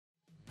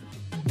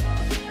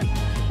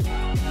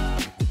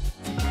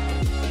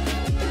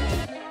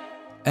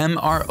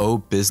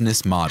MRO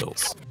business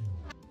models.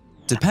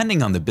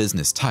 Depending on the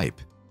business type,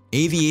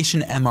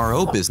 aviation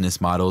MRO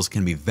business models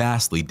can be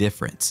vastly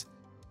different.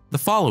 The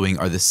following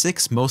are the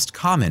 6 most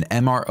common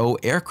MRO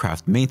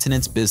aircraft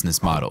maintenance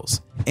business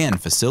models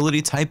and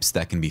facility types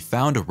that can be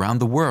found around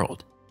the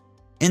world.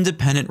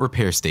 Independent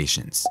repair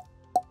stations.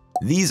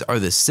 These are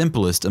the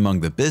simplest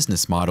among the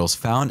business models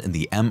found in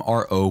the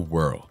MRO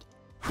world.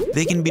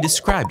 They can be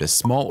described as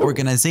small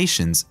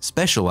organizations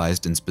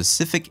specialized in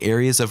specific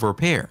areas of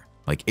repair,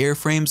 like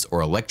airframes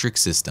or electric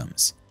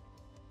systems.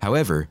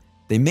 However,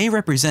 they may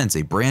represent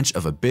a branch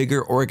of a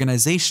bigger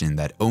organization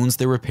that owns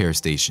the repair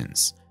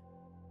stations.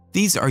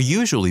 These are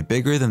usually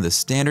bigger than the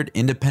standard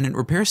independent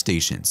repair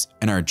stations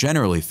and are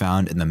generally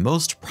found in the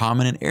most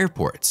prominent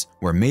airports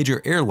where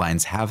major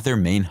airlines have their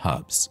main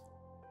hubs.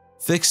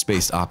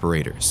 Fixed-base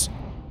operators.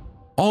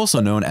 Also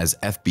known as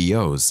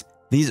FBOs,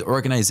 these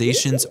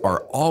organizations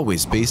are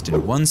always based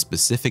in one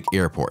specific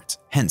airport,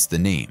 hence the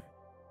name.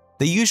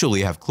 They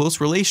usually have close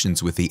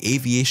relations with the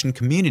aviation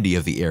community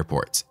of the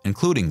airport,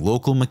 including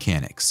local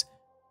mechanics.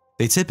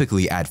 They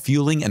typically add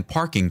fueling and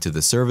parking to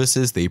the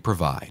services they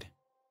provide.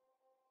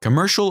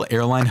 Commercial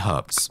airline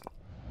hubs.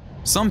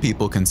 Some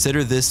people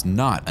consider this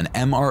not an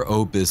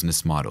MRO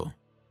business model.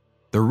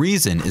 The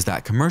reason is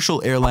that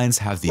commercial airlines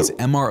have these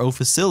MRO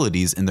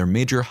facilities in their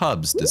major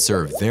hubs to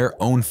serve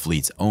their own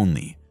fleets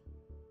only.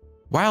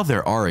 While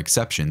there are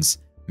exceptions,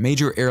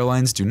 major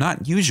airlines do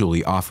not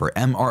usually offer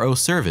MRO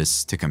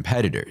service to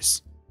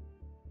competitors.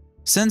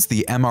 Since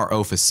the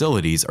MRO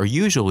facilities are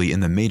usually in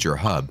the major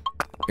hub,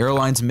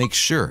 airlines make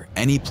sure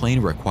any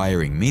plane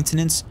requiring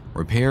maintenance,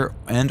 repair,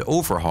 and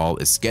overhaul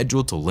is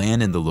scheduled to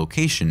land in the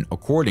location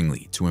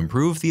accordingly to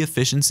improve the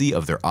efficiency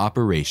of their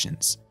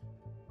operations.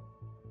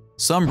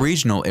 Some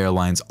regional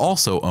airlines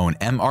also own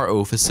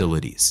MRO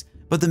facilities,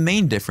 but the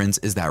main difference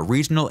is that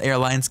regional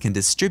airlines can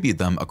distribute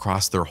them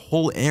across their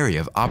whole area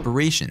of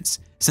operations,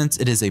 since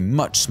it is a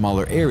much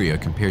smaller area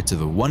compared to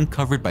the one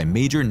covered by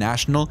major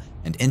national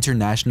and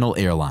international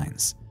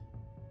airlines.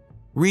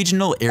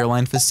 Regional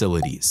airline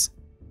facilities.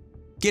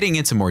 Getting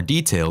into more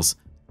details,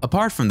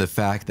 apart from the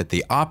fact that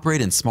they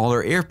operate in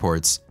smaller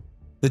airports,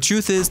 the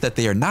truth is that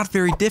they are not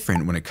very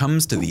different when it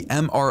comes to the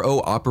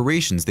MRO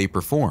operations they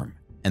perform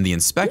and the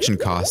inspection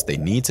costs they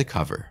need to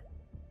cover.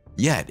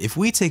 Yet, if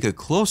we take a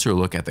closer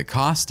look at the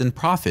cost and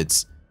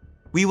profits,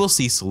 we will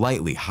see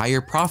slightly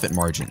higher profit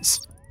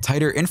margins,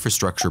 tighter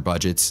infrastructure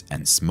budgets,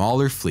 and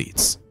smaller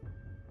fleets.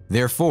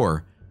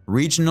 Therefore,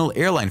 regional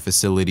airline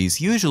facilities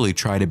usually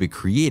try to be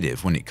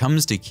creative when it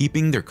comes to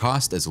keeping their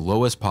cost as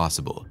low as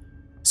possible,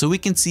 so we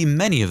can see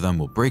many of them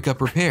will break up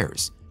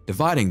repairs,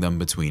 dividing them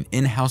between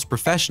in-house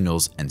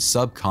professionals and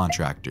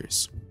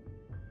subcontractors.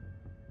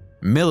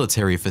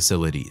 Military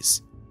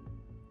facilities.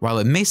 While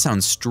it may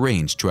sound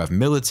strange to have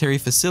military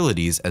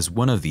facilities as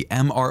one of the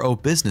MRO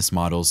business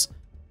models,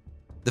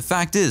 the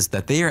fact is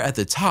that they are at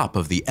the top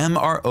of the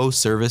MRO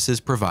services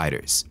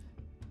providers.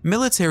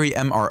 Military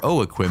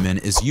MRO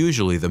equipment is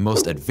usually the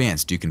most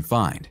advanced you can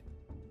find,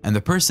 and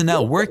the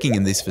personnel working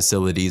in these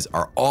facilities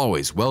are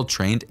always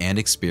well-trained and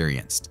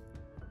experienced.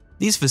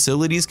 These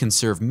facilities can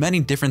serve many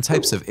different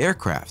types of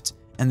aircraft,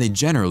 and they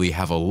generally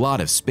have a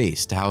lot of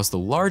space to house the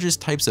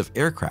largest types of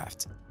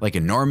aircraft, like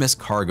enormous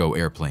cargo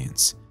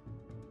airplanes.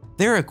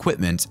 Their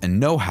equipment and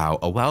know-how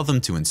allow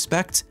them to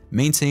inspect,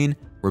 maintain,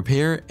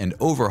 repair, and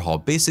overhaul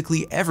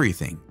basically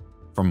everything,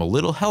 from a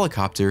little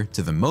helicopter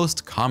to the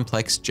most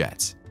complex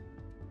jet.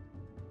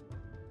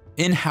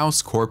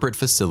 In-house corporate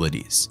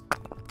facilities.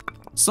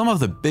 Some of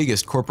the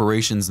biggest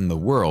corporations in the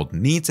world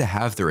need to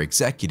have their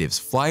executives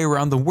fly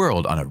around the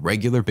world on a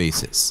regular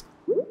basis.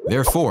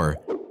 Therefore,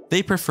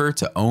 they prefer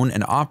to own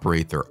and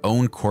operate their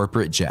own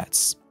corporate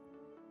jets.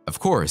 Of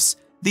course,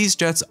 these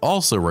jets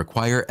also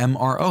require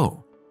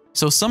MRO.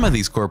 So some of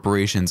these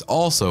corporations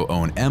also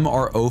own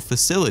MRO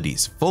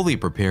facilities fully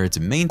prepared to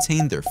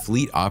maintain their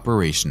fleet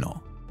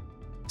operational.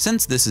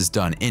 Since this is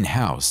done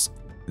in-house,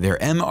 their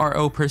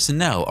MRO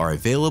personnel are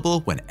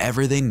available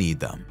whenever they need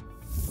them.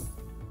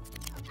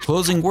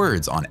 Closing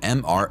words on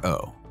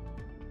MRO.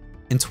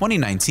 In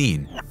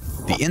 2019,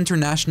 the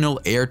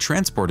International Air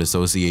Transport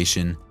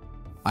Association,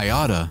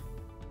 IATA,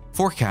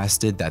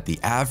 forecasted that the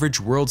average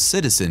world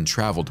citizen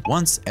traveled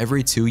once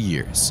every 2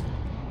 years.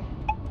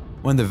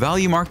 When the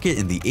value market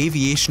in the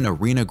aviation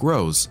arena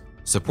grows,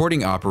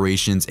 supporting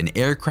operations in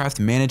aircraft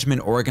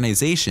management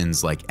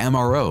organizations like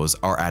MROs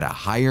are at a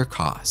higher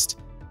cost.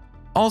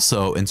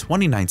 Also, in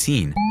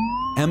 2019,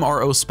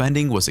 MRO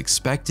spending was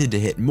expected to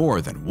hit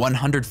more than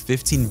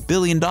 $115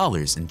 billion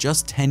in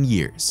just 10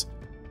 years,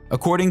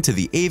 according to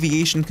the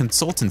aviation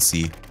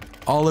consultancy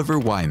Oliver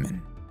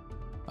Wyman.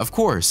 Of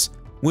course,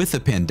 with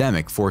the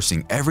pandemic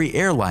forcing every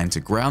airline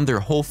to ground their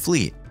whole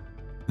fleet,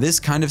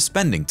 this kind of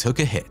spending took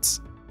a hit.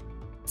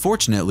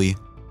 Fortunately,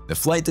 the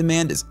flight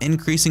demand is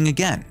increasing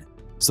again,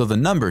 so the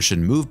number should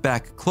move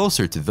back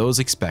closer to those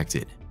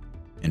expected.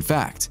 In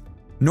fact,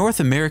 North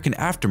American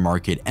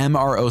aftermarket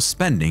MRO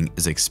spending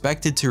is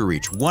expected to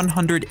reach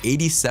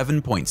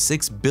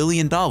 $187.6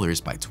 billion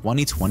by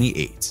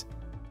 2028.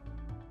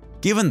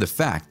 Given the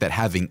fact that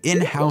having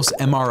in-house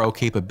MRO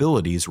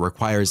capabilities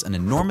requires an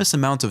enormous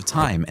amount of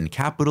time and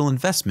capital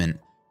investment,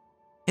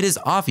 it is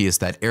obvious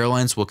that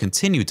airlines will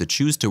continue to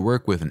choose to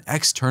work with an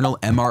external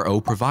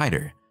MRO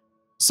provider.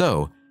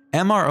 So,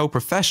 MRO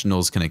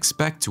professionals can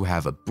expect to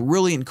have a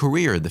brilliant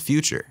career in the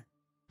future.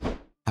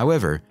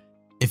 However,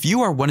 if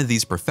you are one of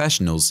these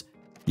professionals,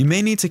 you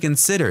may need to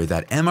consider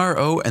that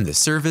MRO and the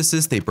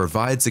services they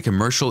provide to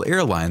commercial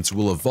airlines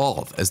will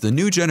evolve as the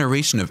new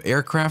generation of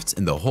aircraft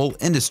in the whole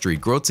industry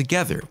grow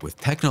together with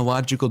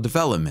technological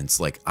developments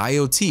like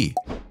IoT,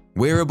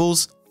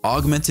 wearables,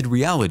 augmented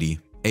reality,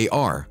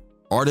 AR,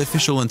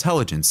 artificial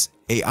intelligence,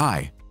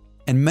 AI,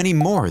 and many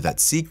more that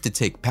seek to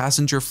take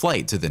passenger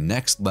flight to the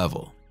next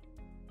level.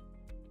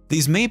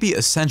 These may be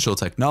essential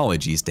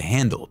technologies to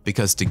handle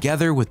because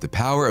together with the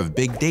power of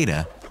big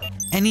data,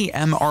 any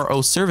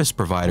MRO service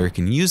provider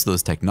can use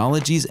those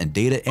technologies and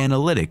data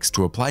analytics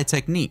to apply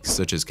techniques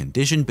such as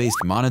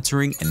condition-based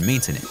monitoring and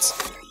maintenance,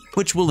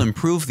 which will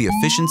improve the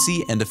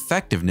efficiency and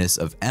effectiveness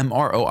of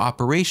MRO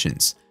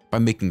operations by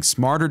making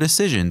smarter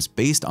decisions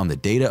based on the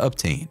data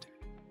obtained.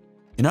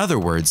 In other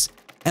words,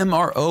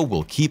 MRO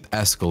will keep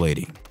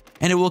escalating,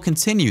 and it will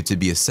continue to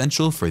be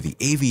essential for the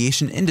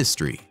aviation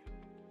industry.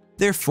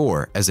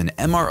 Therefore, as an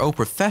MRO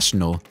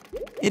professional,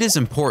 it is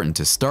important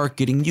to start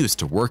getting used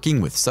to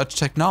working with such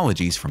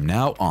technologies from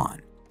now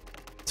on.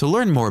 To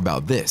learn more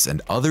about this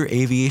and other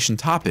aviation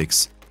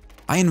topics,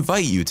 I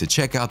invite you to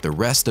check out the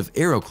rest of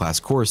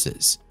Aeroclass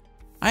courses.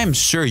 I am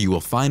sure you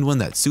will find one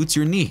that suits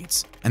your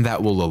needs and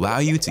that will allow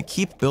you to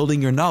keep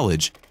building your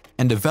knowledge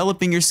and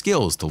developing your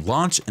skills to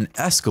launch and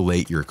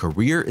escalate your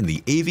career in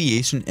the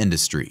aviation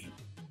industry.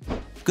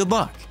 Good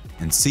luck,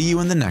 and see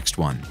you in the next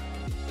one.